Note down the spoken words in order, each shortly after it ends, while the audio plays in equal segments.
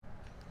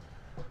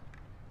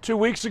2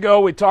 weeks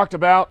ago, we talked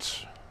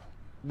about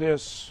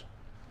this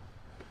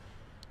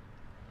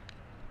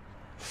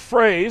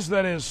phrase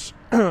that is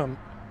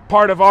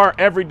part of our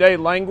everyday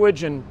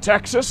language in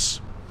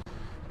Texas,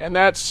 and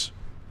that's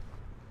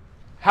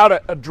how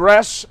to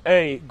address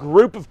a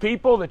group of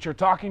people that you're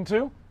talking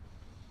to.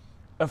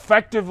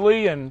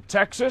 Effectively in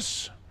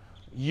Texas,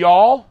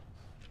 y'all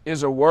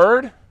is a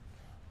word.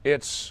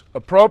 It's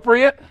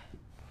appropriate,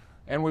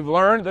 and we've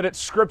learned that it's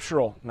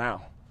scriptural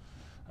now.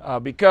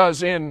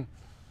 Because in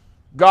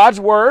God's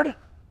Word,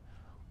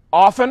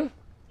 often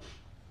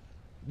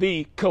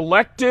the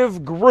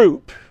collective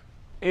group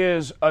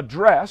is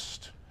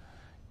addressed,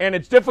 and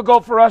it's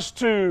difficult for us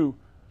to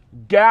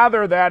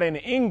gather that in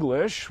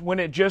English when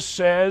it just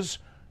says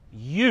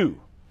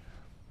you.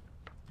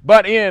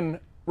 But in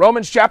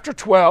Romans chapter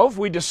 12,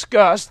 we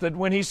discussed that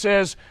when he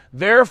says,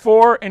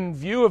 "Therefore, in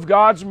view of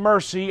God's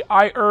mercy,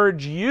 I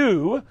urge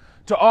you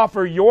to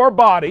offer your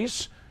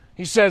bodies,"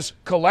 he says,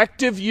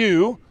 collective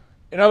you,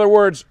 in other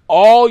words,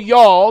 all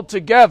y'all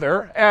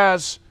together,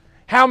 as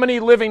how many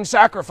living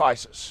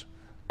sacrifices?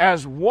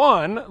 As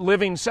one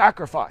living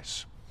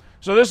sacrifice.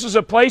 So this is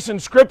a place in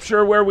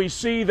Scripture where we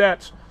see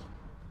that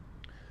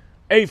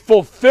a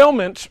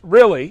fulfillment,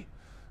 really,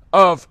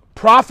 of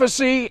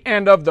prophecy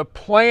and of the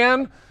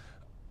plan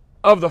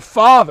of the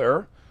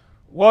Father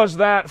was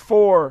that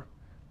for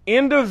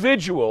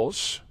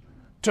individuals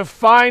to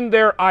find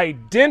their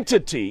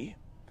identity,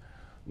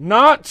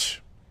 not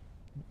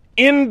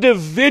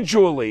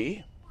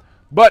individually,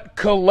 but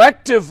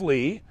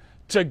collectively,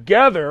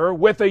 together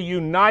with a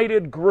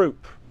united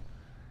group.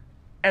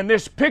 And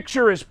this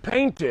picture is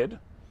painted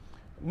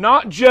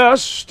not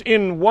just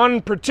in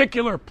one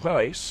particular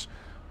place,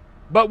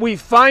 but we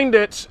find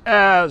it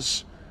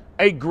as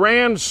a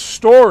grand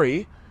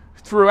story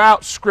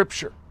throughout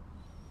Scripture.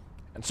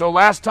 And so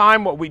last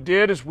time what we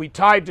did is we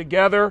tied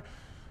together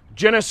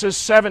Genesis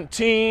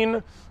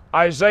 17,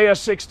 Isaiah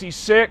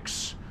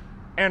 66,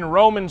 and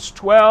Romans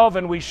 12,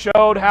 and we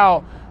showed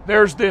how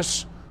there's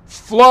this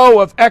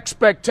flow of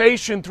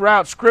expectation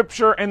throughout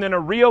Scripture and then a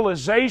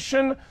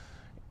realization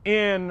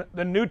in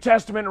the New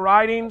Testament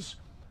writings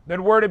that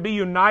we're to be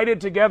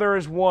united together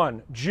as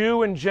one,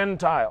 Jew and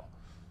Gentile.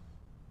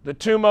 The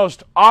two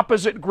most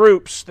opposite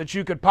groups that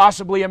you could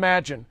possibly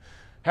imagine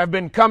have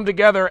been come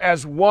together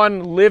as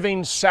one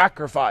living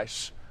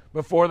sacrifice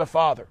before the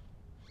Father.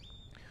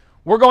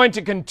 We're going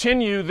to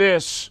continue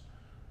this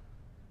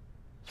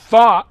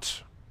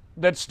thought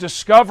that's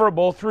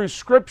discoverable through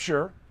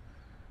Scripture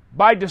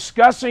by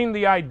discussing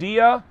the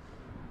idea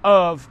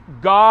of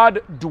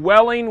God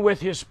dwelling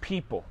with His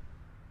people.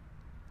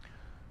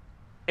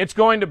 It's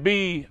going to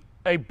be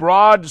a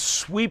broad,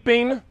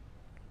 sweeping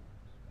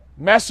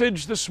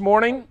message this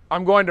morning.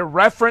 I'm going to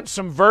reference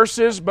some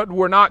verses, but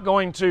we're not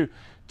going to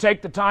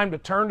take the time to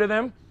turn to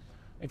them.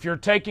 If you're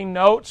taking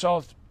notes,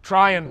 I'll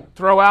try and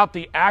throw out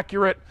the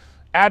accurate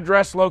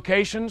address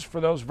locations for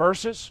those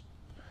verses.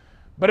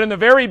 But in the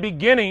very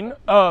beginning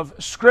of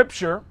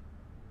Scripture,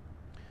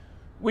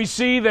 we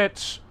see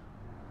that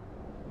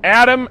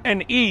Adam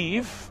and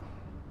Eve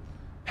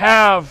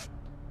have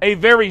a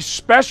very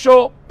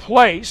special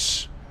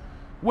place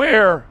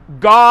where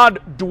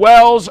God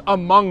dwells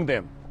among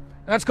them.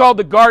 And that's called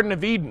the Garden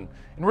of Eden.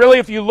 And really,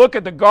 if you look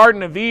at the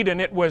Garden of Eden,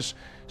 it was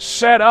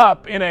set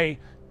up in a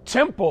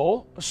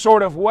temple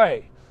sort of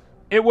way.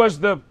 It was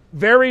the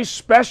very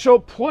special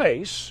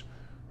place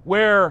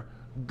where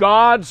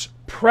God's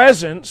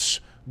presence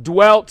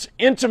dwelt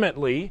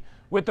intimately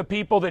with the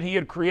people that He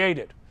had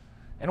created.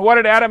 And what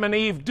did Adam and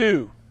Eve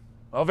do?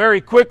 Well,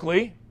 very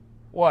quickly,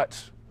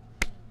 what?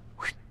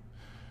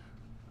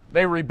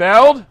 They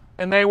rebelled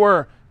and they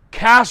were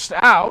cast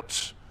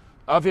out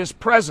of His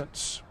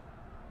presence.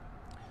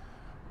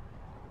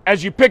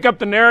 As you pick up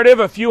the narrative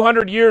a few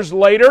hundred years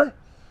later,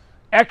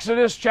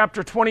 Exodus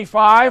chapter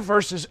 25,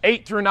 verses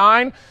 8 through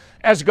 9,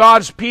 as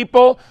God's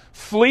people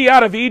flee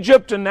out of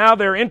Egypt and now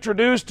they're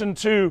introduced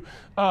into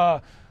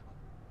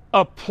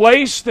a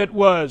place that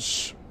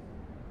was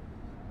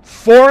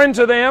foreign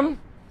to them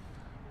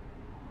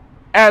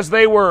as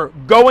they were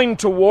going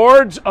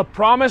towards a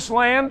promised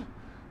land,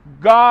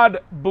 God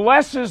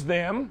blesses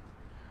them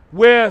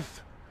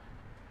with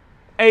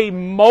a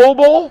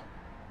mobile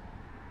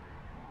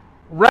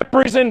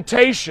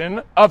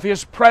representation of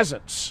His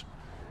presence.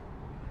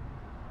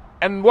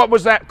 And what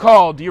was that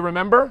called? Do you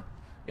remember?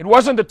 It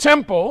wasn't the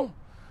temple,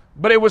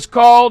 but it was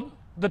called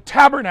the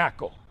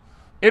tabernacle.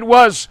 It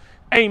was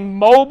a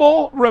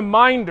mobile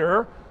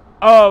reminder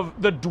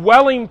of the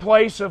dwelling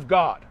place of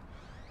God.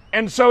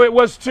 And so it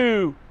was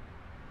to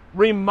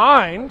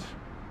remind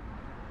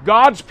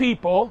God's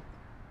people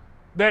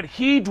that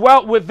He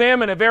dwelt with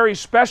them in a very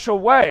special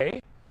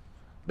way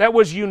that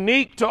was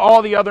unique to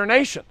all the other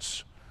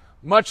nations.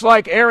 Much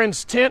like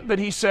Aaron's tent that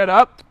he set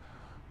up.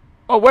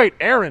 Oh wait,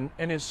 Aaron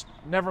and his,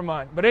 never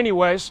mind. But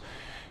anyways,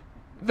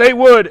 they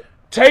would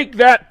take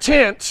that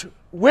tent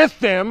with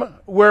them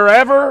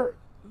wherever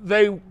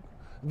they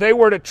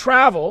were to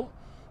travel,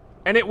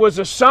 and it was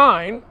a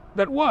sign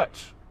that what?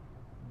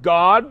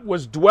 God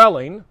was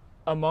dwelling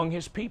among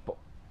His people.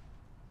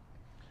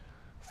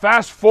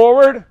 Fast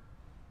forward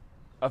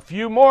a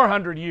few more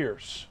hundred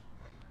years.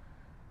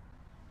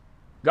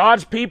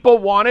 God's people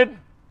wanted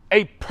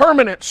a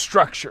permanent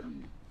structure.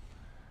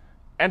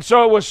 And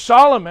so it was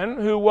Solomon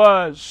who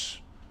was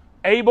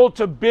able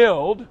to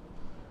build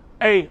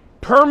a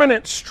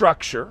permanent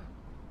structure.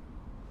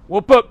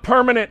 We'll put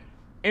permanent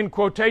in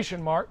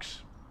quotation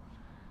marks,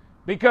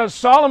 because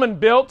Solomon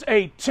built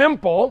a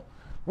temple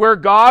where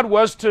God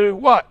was to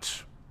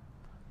what?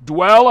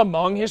 Dwell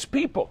among His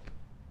people.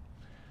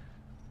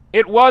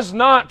 It was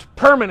not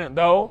permanent,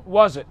 though,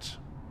 was it?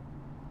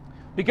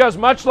 Because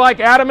much like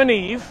Adam and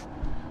Eve,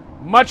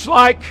 much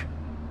like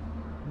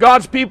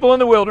God's people in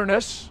the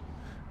wilderness,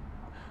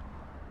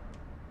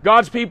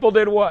 God's people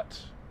did what?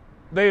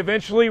 They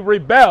eventually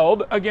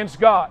rebelled against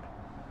God.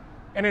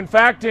 And in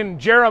fact, in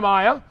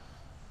Jeremiah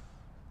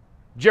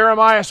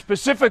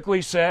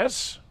specifically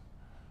says,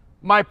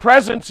 my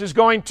presence is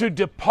going to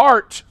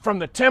depart from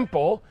the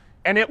temple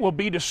and it will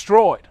be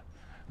destroyed.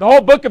 The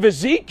whole book of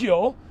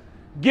Ezekiel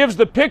gives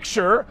the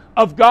picture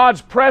of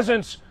God's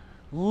presence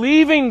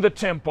leaving the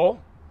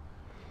temple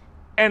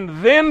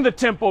and then the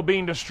temple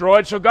being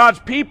destroyed, so God's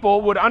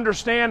people would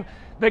understand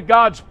that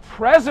God's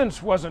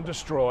presence wasn't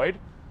destroyed,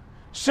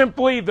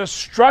 simply the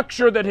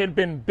structure that had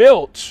been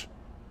built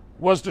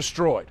was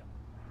destroyed.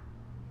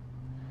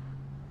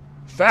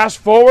 Fast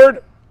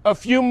forward a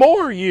few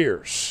more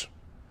years.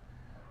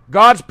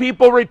 God's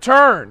people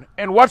return,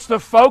 and what's the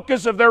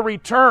focus of their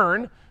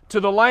return to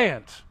the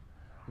land?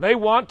 They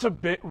want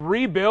to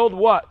rebuild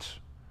what?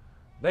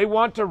 They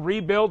want to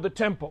rebuild the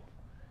temple.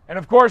 And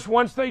of course,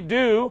 once they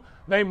do,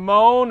 they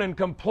moan and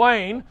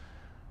complain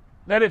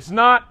that it's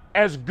not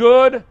as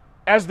good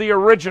as the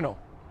original.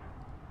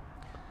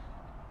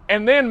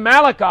 And then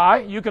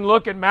Malachi, you can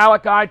look at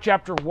Malachi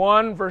chapter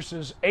 1,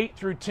 verses 8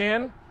 through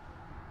 10,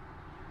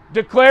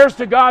 declares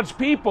to God's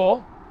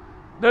people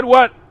that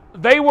what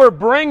they were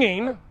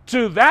bringing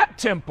to that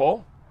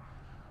temple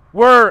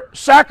were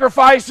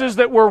sacrifices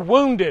that were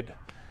wounded,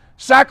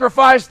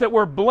 sacrifices that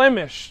were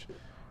blemished,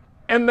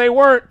 and they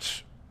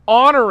weren't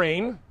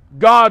honoring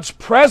God's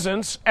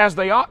presence as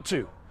they ought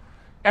to.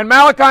 And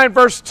Malachi in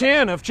verse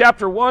 10 of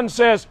chapter 1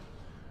 says,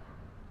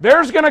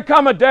 there's going to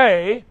come a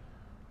day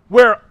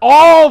where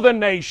all the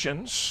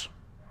nations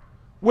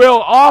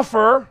will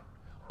offer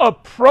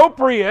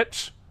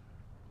appropriate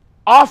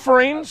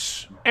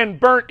offerings and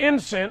burnt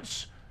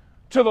incense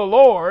to the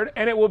Lord,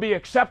 and it will be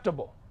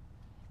acceptable.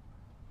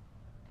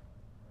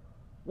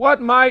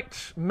 What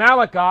might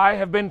Malachi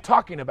have been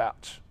talking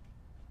about?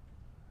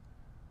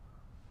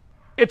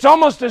 It's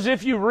almost as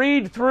if you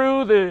read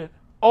through the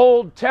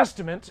Old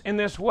Testament in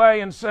this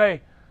way and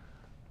say,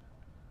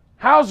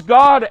 how's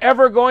God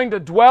ever going to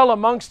dwell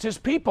amongst His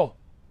people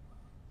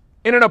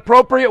in an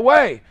appropriate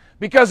way?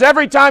 Because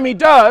every time He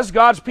does,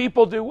 God's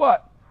people do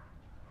what?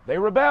 They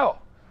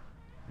rebel.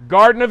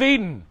 Garden of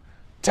Eden,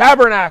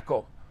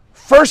 tabernacle,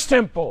 first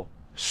temple,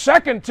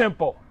 second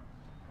temple.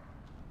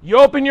 You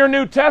open your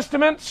New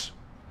Testaments,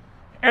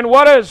 and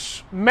what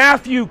does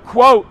Matthew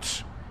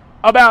quote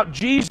about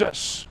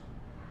Jesus?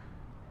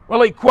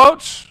 Well, he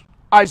quotes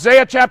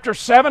Isaiah chapter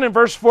 7 and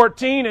verse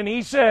 14, and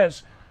he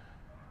says,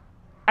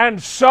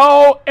 and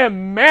so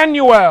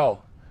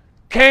Emmanuel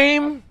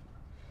came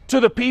to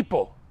the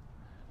people.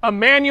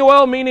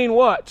 Emmanuel meaning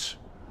what?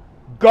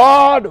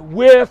 God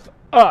with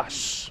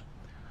us.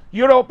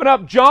 You'd open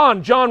up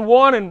John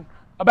 1 and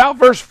about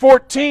verse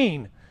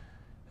 14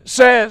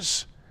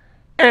 says,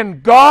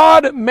 and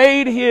God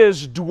made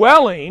His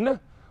dwelling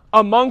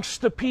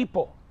amongst the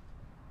people.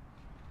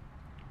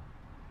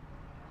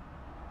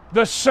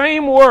 The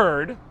same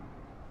word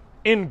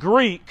in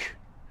Greek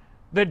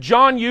that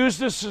John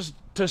uses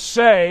to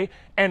say,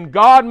 and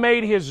God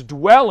made His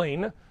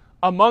dwelling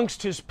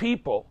amongst His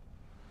people,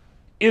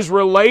 is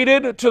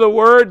related to the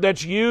word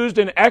that's used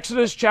in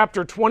Exodus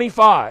chapter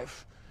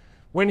 25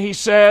 when He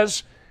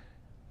says,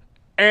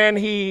 and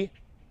He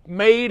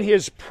made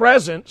His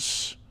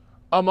presence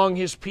among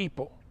His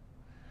people.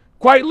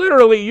 Quite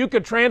literally, you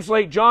could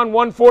translate John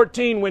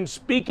 1:14 when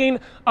speaking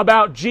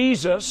about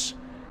Jesus,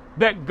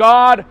 that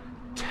God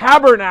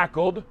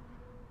tabernacled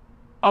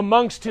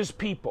amongst His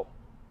people.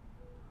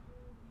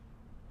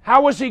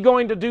 How was He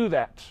going to do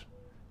that?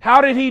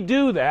 How did He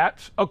do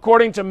that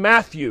according to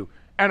Matthew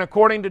and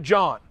according to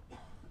John?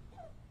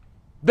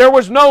 There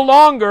was no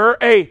longer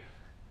a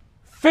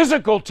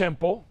physical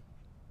temple.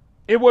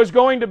 It was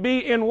going to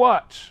be in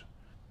what?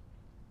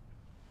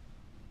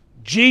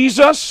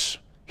 Jesus,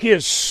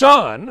 His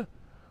Son,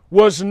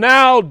 was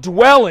now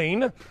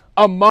dwelling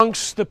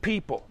amongst the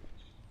people.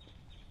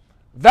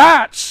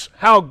 That's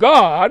how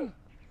God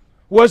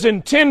was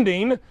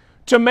intending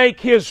to make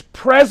His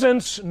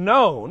presence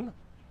known.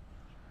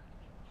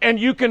 And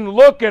you can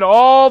look at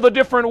all the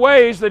different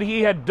ways that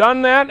He had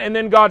done that, and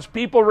then God's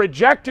people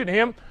rejected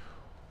Him.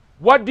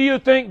 What do you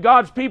think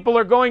God's people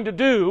are going to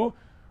do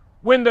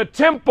when the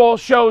temple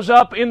shows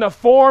up in the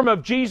form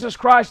of Jesus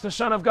Christ, the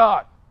Son of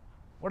God?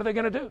 What are they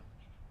going to do?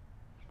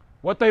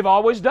 What they've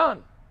always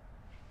done.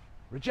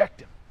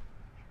 Reject Him.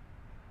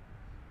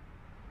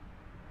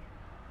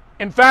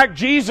 In fact,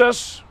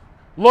 Jesus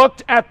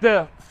looked at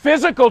the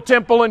physical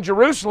temple in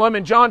Jerusalem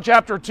in John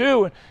chapter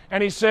 2,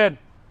 and he said,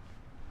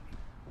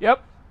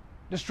 yep,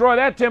 destroy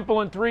that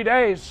temple in 3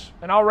 days,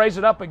 and I'll raise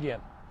it up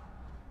again.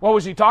 What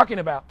was he talking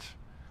about?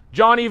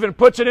 John even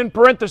puts it in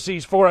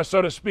parentheses for us,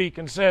 so to speak,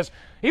 and says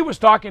he was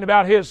talking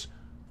about his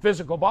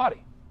physical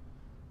body.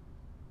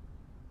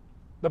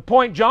 The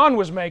point John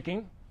was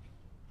making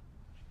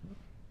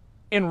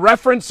in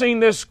referencing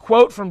this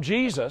quote from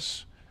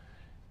Jesus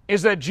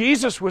is that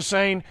Jesus was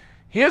saying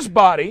his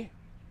body,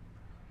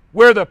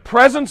 where the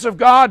presence of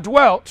God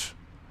dwelt,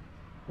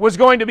 was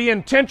going to be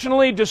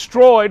intentionally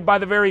destroyed by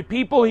the very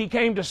people he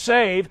came to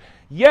save,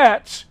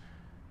 yet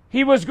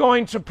he was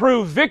going to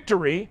prove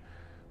victory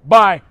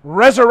by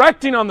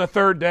resurrecting on the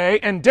third day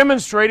and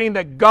demonstrating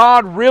that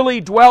God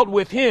really dwelt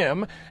with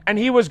him, and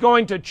he was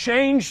going to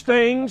change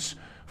things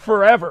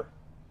forever.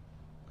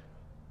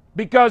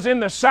 Because in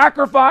the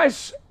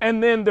sacrifice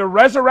and then the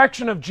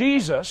resurrection of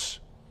Jesus,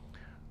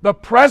 the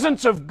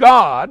presence of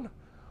God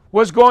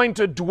was going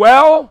to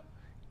dwell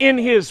in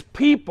his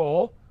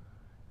people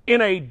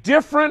in a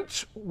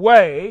different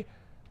way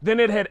than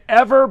it had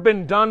ever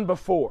been done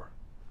before.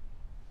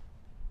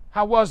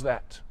 How was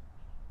that?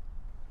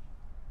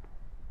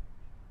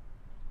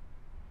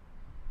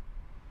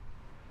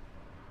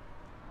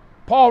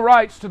 Paul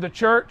writes to the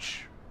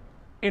church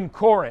in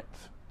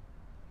Corinth.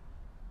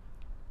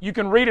 You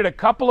can read it a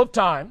couple of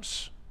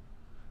times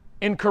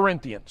in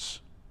Corinthians.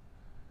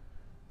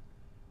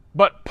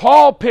 But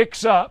Paul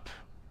picks up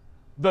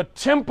the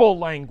temple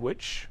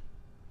language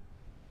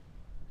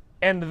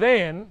and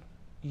then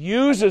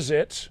uses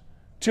it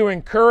to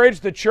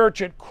encourage the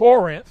church at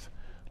Corinth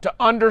to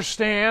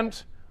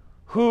understand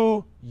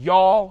who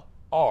y'all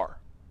are.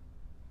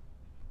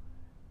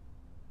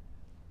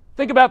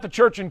 Think about the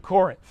church in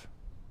Corinth.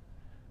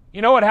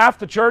 You know what half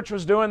the church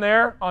was doing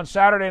there on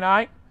Saturday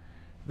night?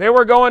 They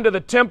were going to the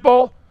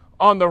temple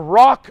on the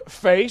rock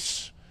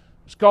face.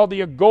 It's called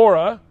the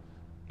Agora.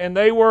 And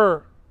they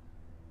were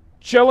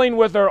chilling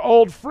with their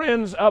old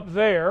friends up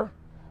there,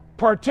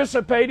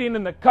 participating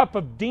in the cup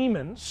of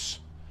demons.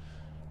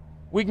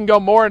 We can go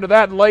more into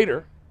that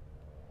later.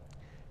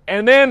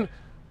 And then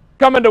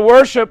coming to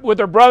worship with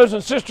their brothers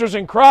and sisters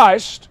in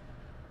Christ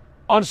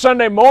on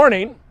Sunday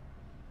morning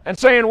and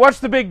saying, what's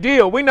the big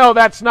deal? We know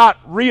that's not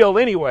real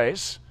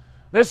anyways.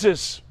 This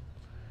is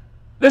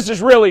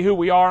really who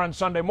we are on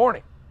Sunday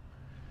morning.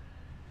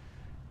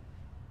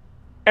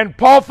 And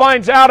Paul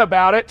finds out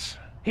about it.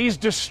 He's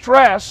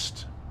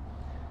distressed.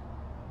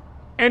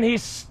 And he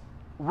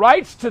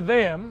writes to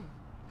them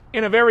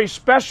in a very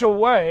special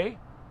way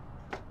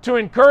to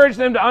encourage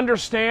them to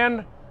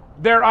understand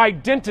their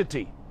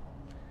identity.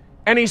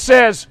 And he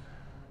says,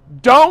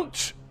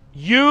 don't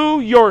you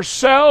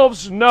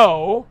yourselves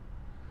know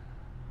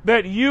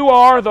that you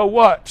are the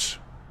what?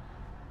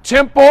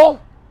 Temple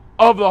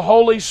of the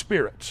Holy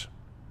Spirit.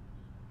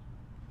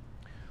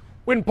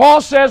 When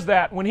Paul says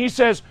that, when he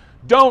says,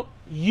 don't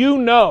you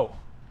know,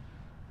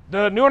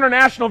 the New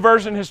International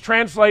Version has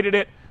translated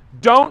it,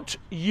 don't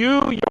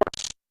you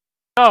yourself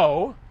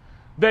know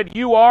that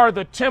you are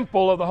the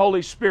temple of the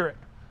Holy Spirit?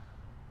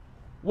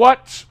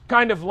 What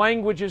kind of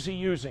language is he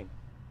using?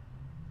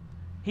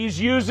 He's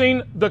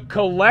using the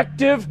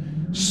collective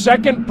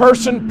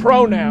second-person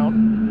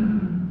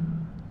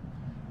pronoun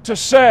to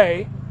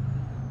say,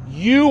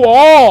 you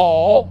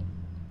all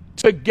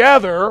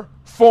together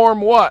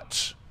form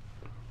what?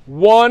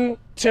 One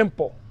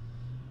temple.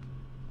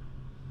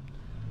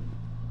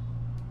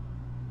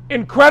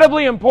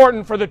 Incredibly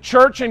important for the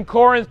church in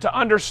Corinth to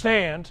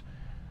understand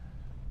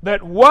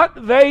that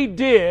what they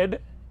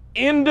did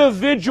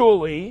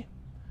individually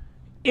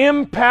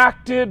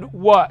impacted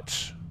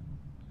what?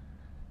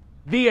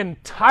 The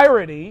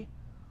entirety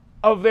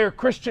of their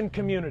Christian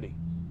community.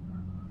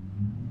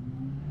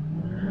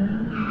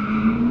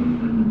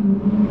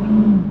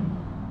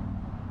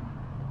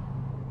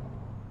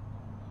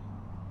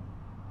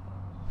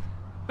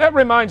 That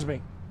reminds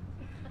me.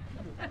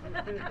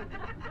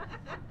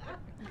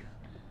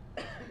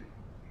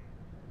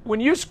 When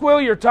you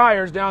squill your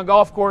tires down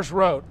Golf Course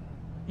Road,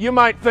 you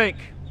might think,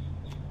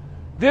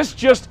 this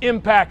just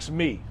impacts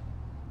me,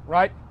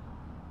 right?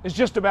 It's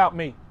just about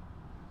me.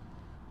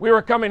 We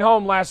were coming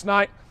home last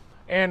night,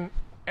 and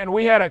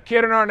we had a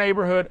kid in our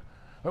neighborhood.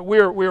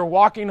 We were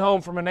walking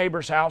home from a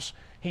neighbor's house.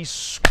 He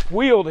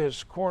squealed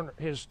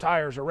his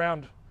tires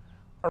around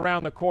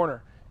the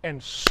corner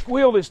and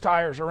squealed his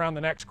tires around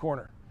the next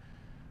corner.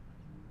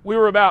 We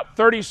were about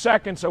 30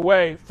 seconds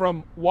away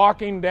from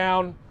walking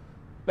down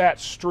that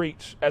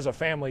street as a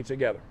family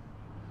together.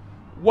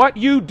 What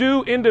you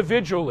do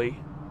individually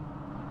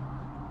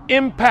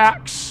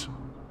impacts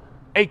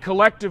a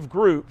collective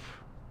group,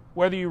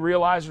 whether you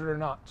realize it or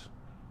not.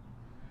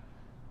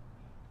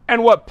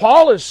 And what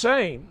Paul is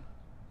saying,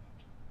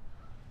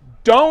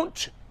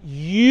 don't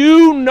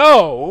you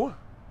know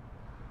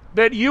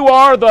that you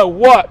are the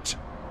what?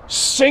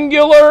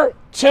 Singular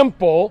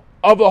temple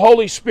of the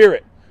Holy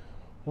Spirit.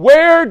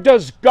 Where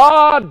does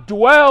God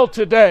dwell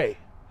today?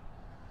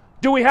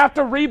 Do we have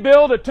to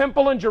rebuild a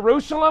temple in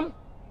Jerusalem?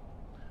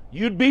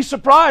 You'd be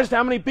surprised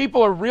how many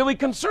people are really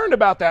concerned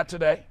about that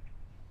today.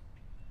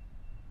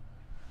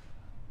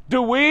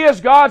 Do we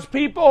as God's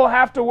people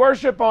have to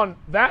worship on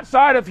that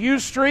side of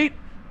Hughes Street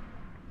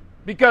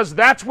because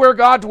that's where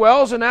God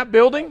dwells, in that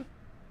building?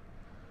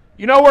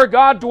 You know where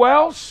God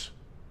dwells?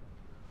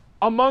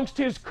 Amongst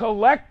His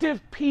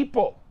collective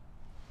people.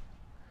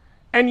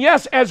 And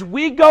yes, as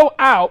we go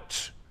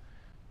out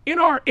in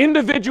our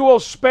individual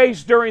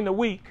space during the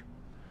week,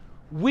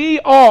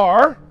 we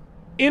are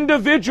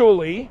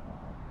individually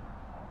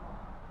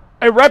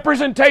a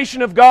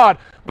representation of God.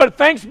 But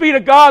thanks be to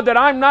God that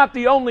I'm not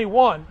the only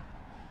one.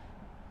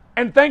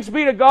 And thanks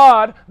be to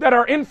God that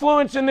our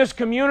influence in this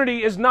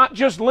community is not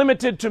just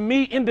limited to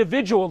me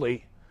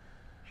individually,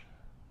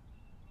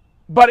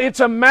 but it's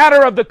a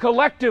matter of the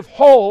collective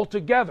whole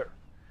together.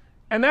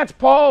 And that's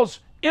Paul's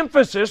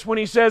emphasis when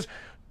he says,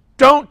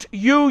 don't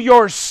you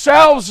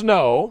yourselves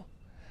know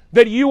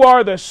that you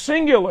are the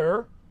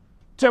singular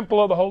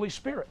temple of the Holy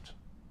Spirit?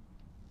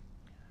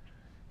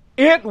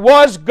 It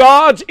was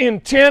God's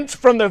intent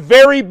from the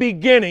very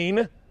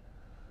beginning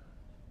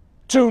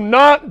to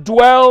not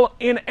dwell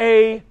in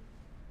a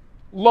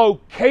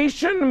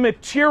location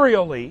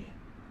materially,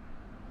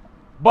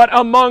 but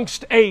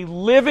amongst a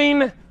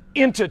living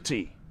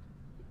entity.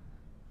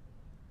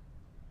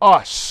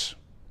 Us,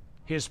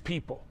 His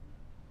people.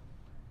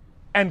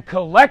 And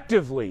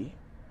collectively,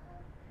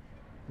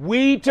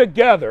 we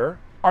together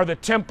are the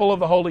temple of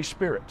the Holy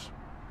Spirit.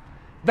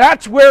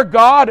 That's where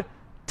God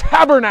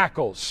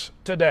tabernacles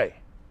today.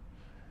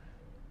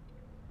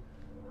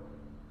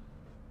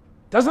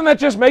 Doesn't that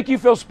just make you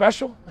feel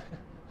special?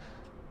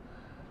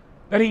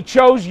 That He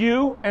chose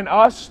you and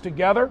us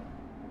together?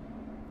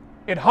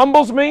 It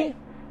humbles me.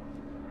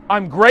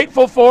 I'm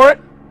grateful for it.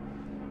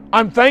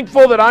 I'm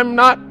thankful that I'm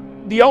not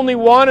the only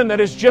one and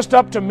that it's just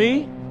up to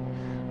me.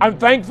 I'm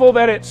thankful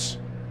that it's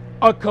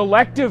a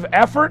collective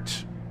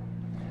effort.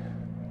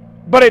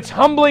 But it's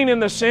humbling in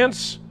the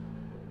sense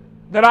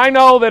that I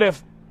know that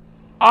if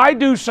I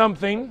do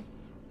something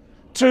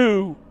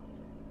to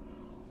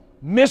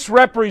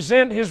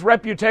misrepresent His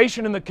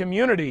reputation in the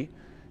community,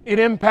 it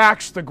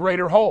impacts the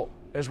greater whole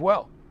as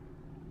well.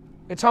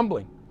 It's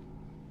humbling.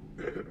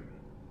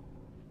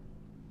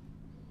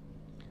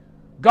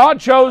 God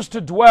chose to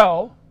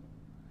dwell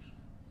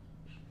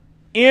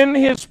in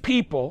His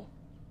people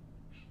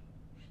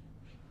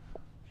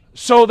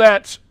so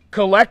that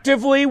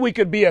collectively we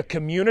could be a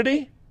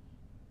community,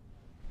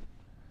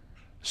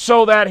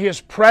 so that His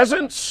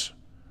presence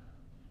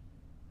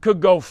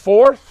could go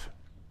forth,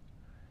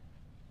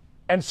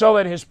 and so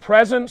that His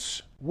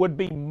presence would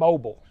be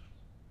mobile.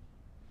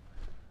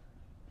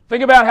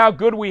 Think about how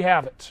good we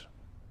have it.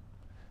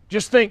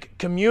 Just think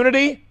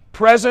community,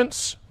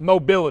 presence,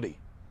 mobility.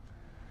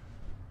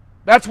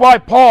 That's why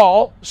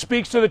Paul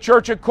speaks to the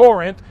church at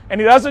Corinth, and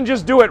he doesn't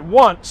just do it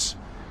once.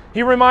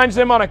 He reminds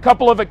them on a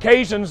couple of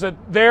occasions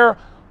that their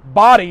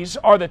bodies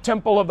are the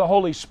temple of the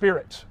Holy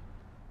Spirit.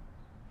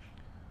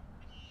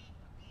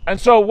 And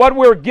so what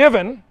we're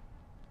given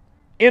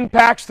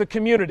impacts the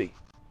community.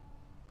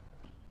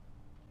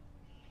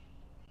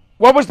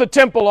 What was the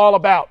temple all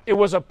about? It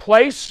was a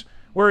place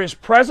where His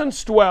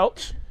presence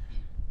dwelt,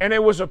 and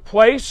it was a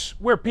place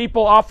where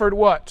people offered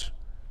what?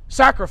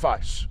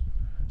 Sacrifice.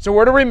 So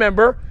we're to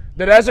remember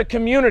that as a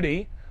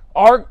community,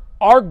 our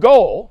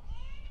goal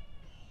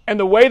and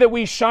the way that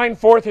we shine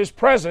forth His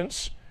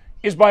presence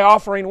is by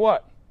offering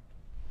what?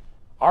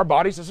 Our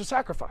bodies as a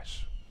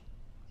sacrifice.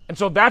 And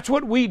so that's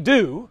what we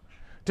do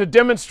to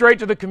demonstrate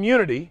to the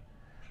community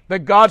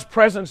that God's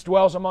presence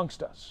dwells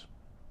amongst us.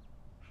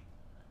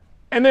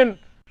 And then,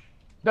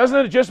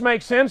 doesn't it just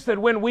make sense that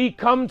when we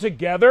come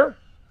together,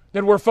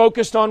 that we're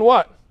focused on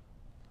what?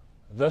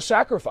 The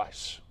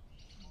sacrifice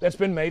that's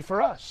been made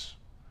for us.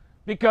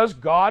 Because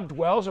God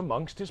dwells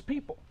amongst His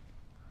people.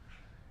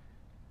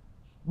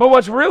 But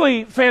what's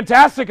really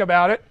fantastic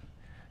about it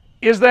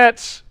is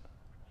that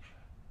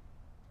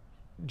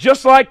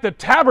just like the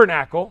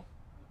tabernacle,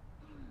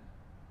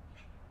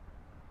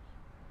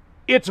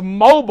 it's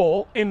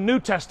mobile in New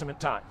Testament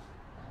time.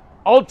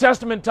 Old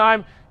Testament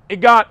time,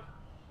 it got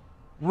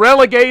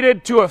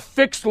relegated to a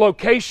fixed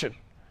location.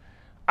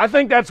 I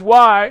think that's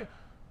why,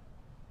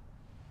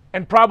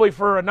 and probably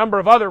for a number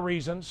of other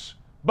reasons,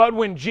 but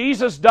when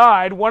Jesus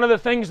died, one of the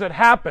things that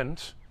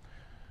happened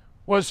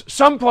was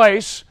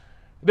someplace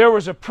there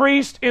was a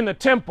priest in the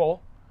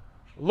temple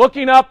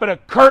looking up at a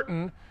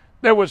curtain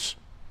that was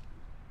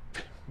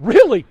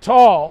really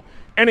tall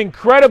and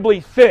incredibly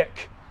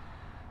thick.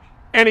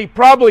 And he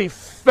probably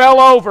fell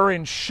over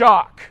in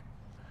shock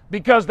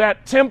because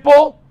that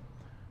temple,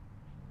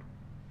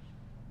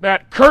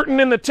 that curtain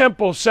in the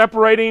temple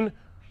separating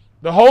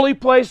the holy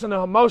place and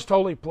the most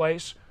holy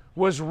place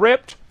was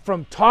ripped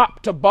from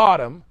top to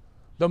bottom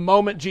the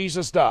moment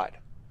Jesus died.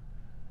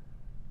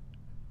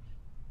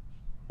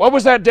 What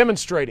was that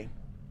demonstrating?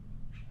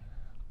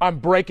 I'm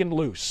breaking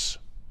loose.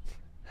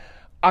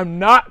 I'm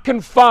not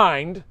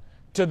confined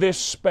to this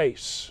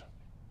space.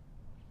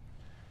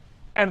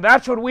 And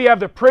that's what we have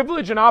the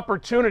privilege and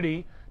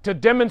opportunity to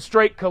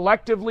demonstrate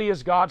collectively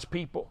as God's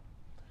people.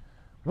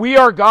 We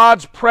are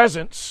God's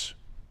presence,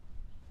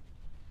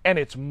 and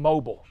it's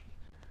mobile.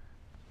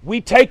 We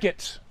take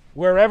it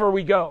wherever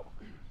we go.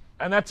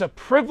 And that's a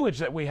privilege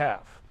that we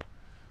have.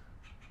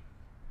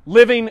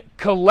 Living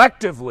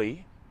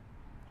collectively.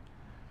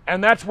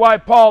 And that's why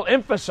Paul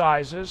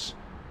emphasizes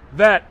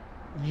that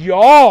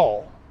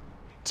y'all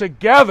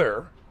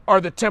together are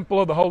the temple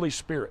of the Holy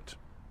Spirit.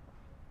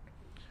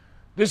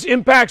 This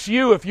impacts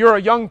you if you're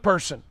a young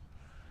person.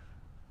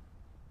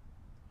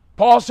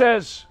 Paul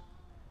says,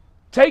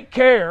 take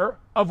care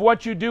of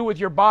what you do with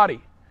your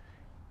body.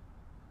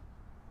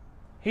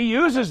 He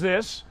uses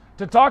this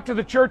to talk to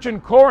the church in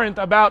Corinth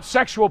about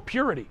sexual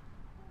purity.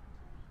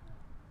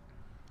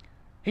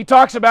 He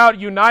talks about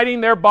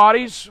uniting their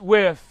bodies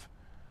with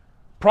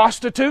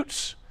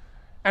prostitutes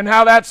and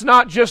how that's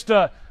not just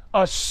a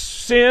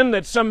sin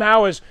that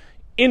somehow is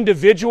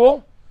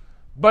individual,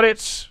 but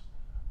it's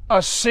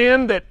a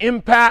sin that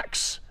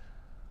impacts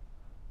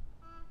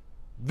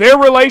their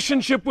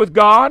relationship with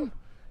God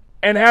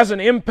and has an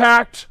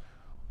impact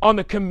on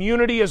the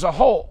community as a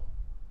whole.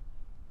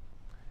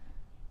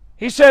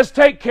 He says,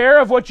 take care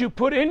of what you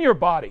put in your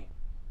body.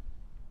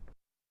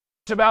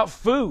 It's about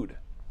food.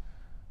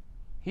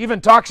 He even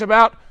talks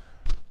about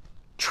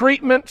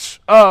treatments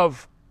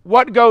of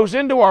what goes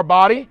into our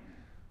body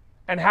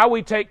and how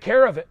we take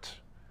care of it.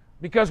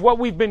 Because what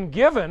we've been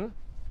given,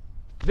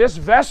 this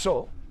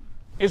vessel,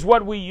 is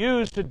what we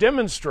use to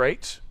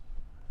demonstrate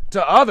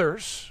to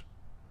others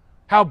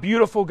how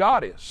beautiful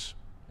God is.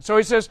 So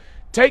he says,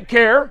 take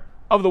care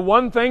of the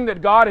one thing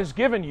that God has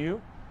given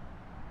you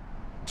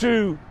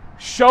to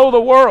show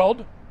the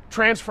world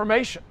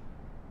transformation.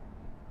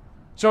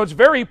 So it's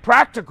very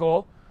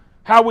practical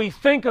how we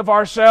think of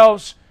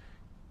ourselves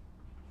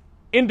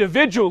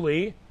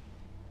individually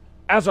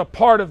as a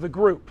part of the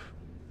group.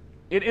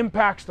 It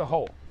impacts the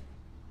whole.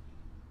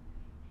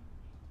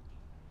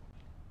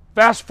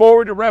 Fast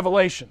forward to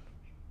Revelation.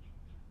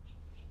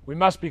 We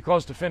must be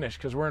close to finish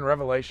because we're in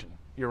Revelation.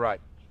 You're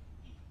right.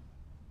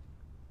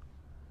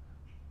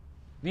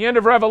 The end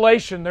of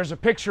Revelation, there's a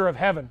picture of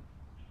heaven.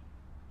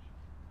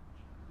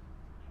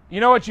 You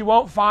know what you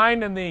won't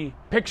find in the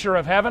picture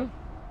of heaven?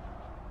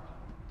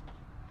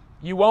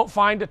 You won't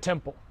find a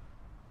temple.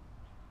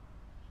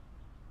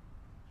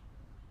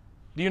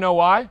 Do you know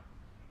why?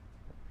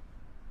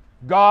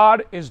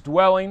 God is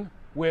dwelling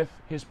with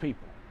His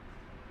people.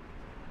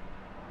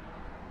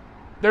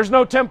 There's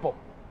no temple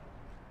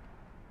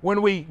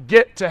when we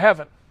get to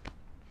heaven.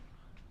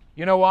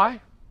 You know why?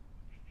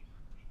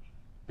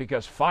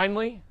 Because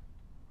finally,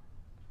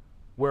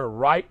 we're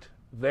right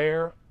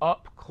there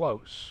up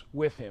close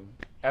with Him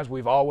as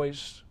we've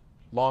always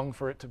longed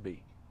for it to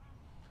be.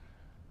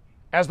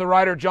 As the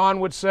writer John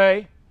would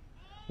say,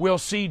 we'll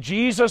see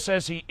Jesus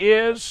as He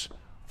is,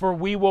 for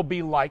we will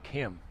be like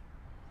Him.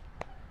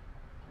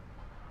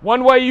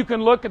 One way you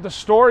can look at the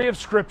story of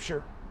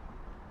Scripture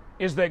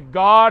is that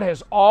God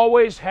has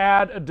always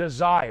had a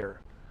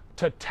desire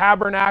to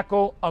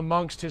tabernacle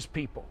amongst His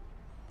people.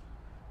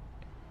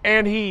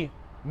 And He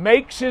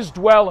makes His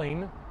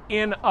dwelling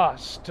in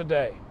us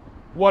today.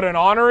 What an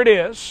honor it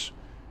is,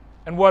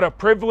 and what a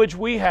privilege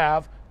we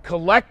have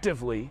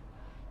collectively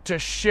to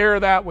share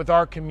that with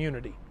our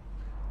community.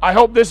 I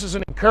hope this is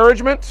an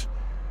encouragement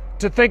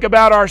to think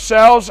about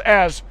ourselves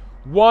as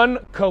one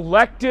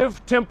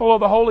collective temple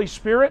of the Holy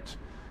Spirit,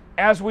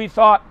 as we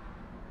thought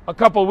a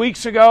couple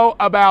weeks ago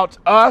about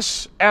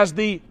us as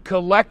the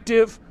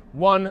collective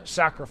one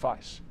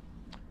sacrifice.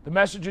 The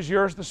message is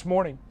yours this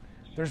morning.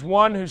 There's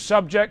one who's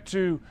subject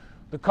to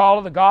the call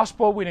of the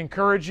gospel. We'd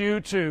encourage you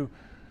to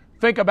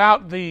think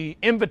about the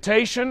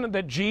invitation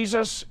that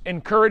Jesus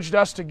encouraged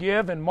us to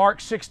give in Mark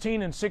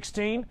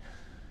 16:16.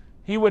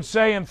 He would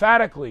say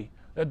emphatically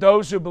that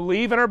those who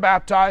believe and are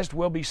baptized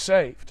will be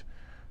saved.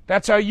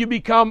 That's how you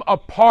become a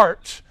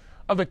part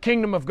of the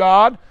kingdom of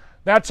God.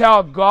 That's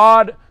how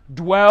God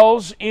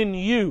dwells in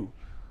you.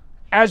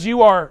 As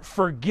you are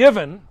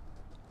forgiven,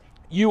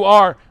 you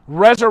are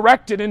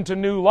resurrected into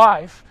new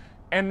life,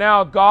 and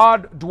now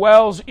God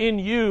dwells in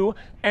you,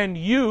 and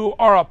you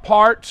are a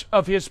part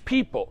of His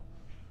people,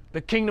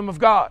 the kingdom of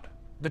God,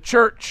 the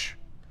church.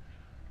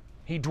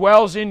 He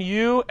dwells in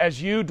you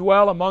as you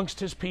dwell amongst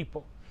His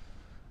people.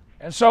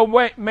 And so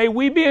may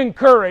we be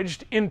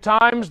encouraged in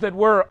times that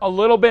we're a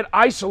little bit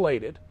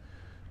isolated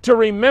to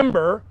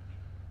remember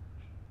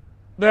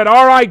that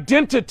our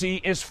identity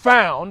is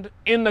found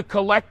in the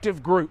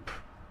collective group.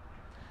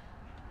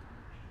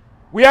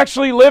 We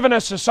actually live in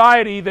a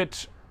society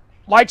that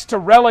likes to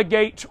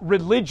relegate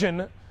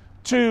religion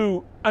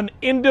to an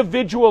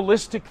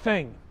individualistic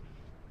thing.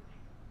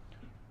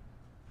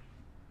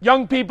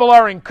 Young people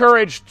are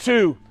encouraged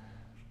to,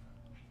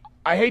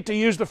 I hate to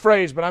use the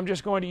phrase, but I'm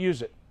just going to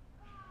use it.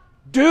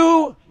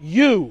 Do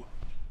you,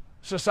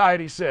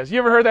 society says. You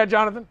ever heard that,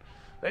 Jonathan?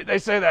 They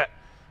say that.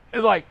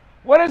 It's like,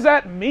 what does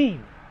that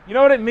mean? You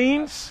know what it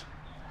means?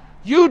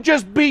 You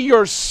just be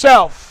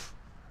yourself,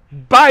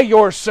 by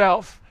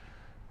yourself,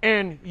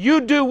 and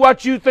you do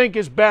what you think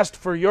is best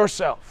for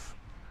yourself.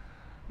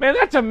 Man,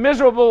 that's a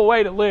miserable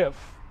way to live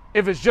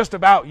if it's just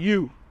about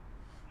you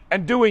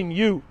and doing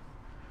you.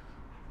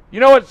 You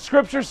know what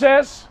Scripture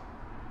says?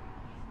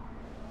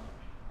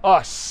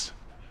 Us.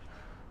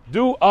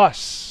 Do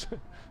us.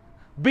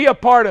 Be a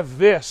part of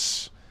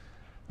this.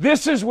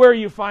 This is where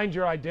you find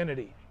your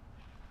identity.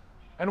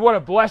 And what a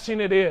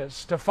blessing it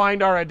is to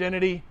find our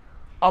identity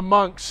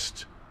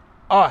amongst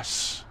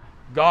us,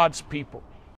 God's people.